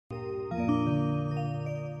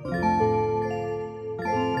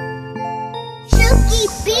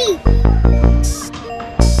Daddy!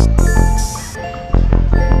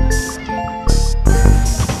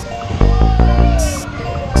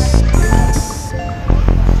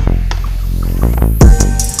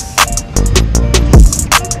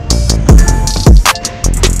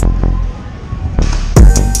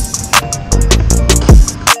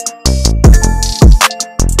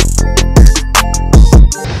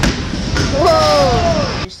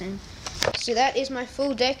 So that is my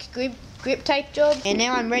full deck grip tape job, and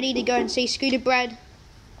now I'm ready to go and see Scooter Brad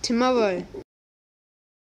tomorrow.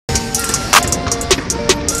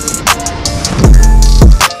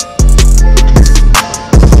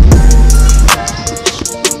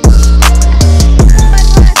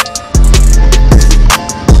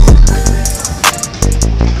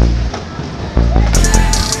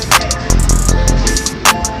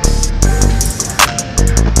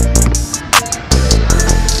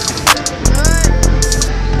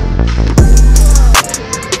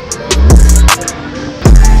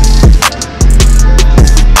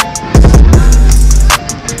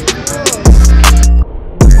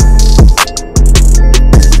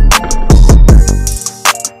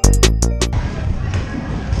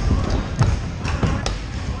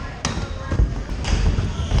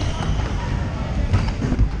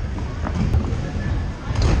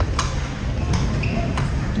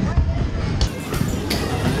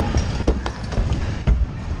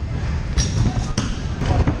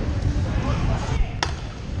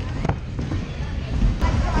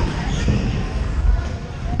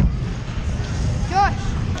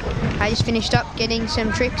 I just finished up getting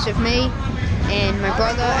some tricks of me and my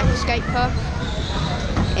brother at the skate park,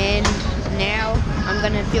 and now I'm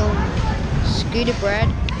going to film Scooter Brad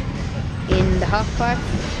in the half pipe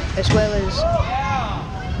as well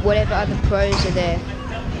as whatever other pros are there.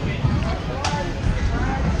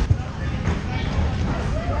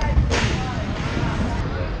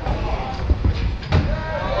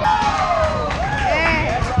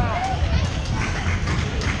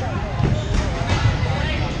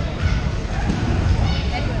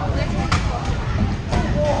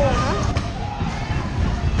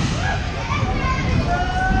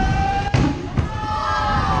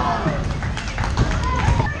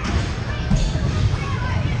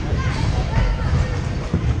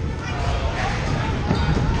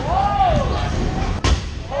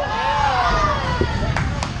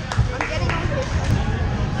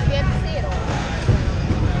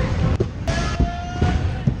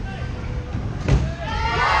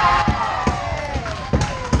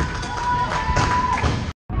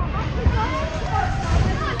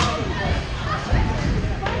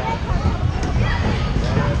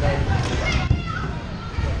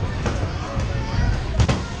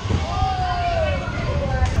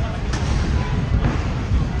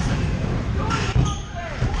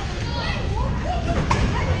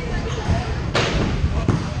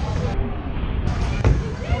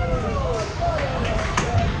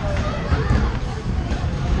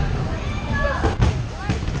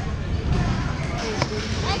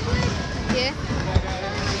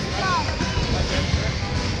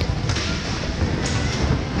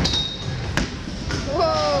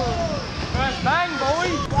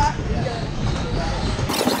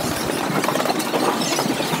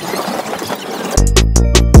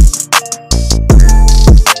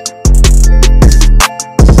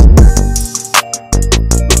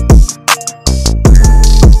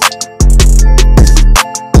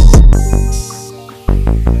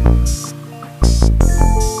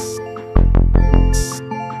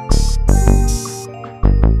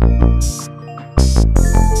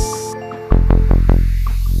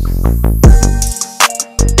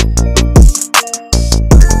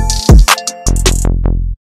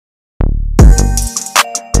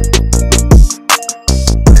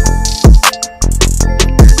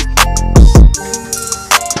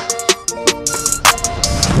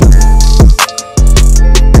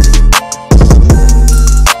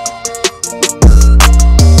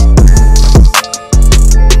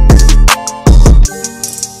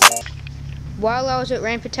 While I was at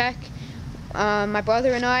Rampattack, my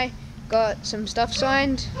brother and I got some stuff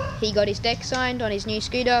signed. He got his deck signed on his new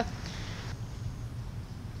scooter.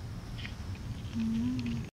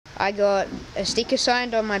 I got a sticker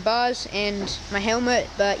signed on my bars and my helmet,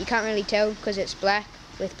 but you can't really tell because it's black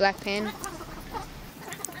with black pen.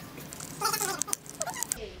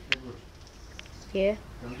 Yeah.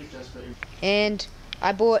 And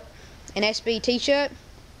I bought an SB t-shirt,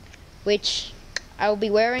 which I will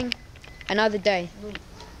be wearing another day.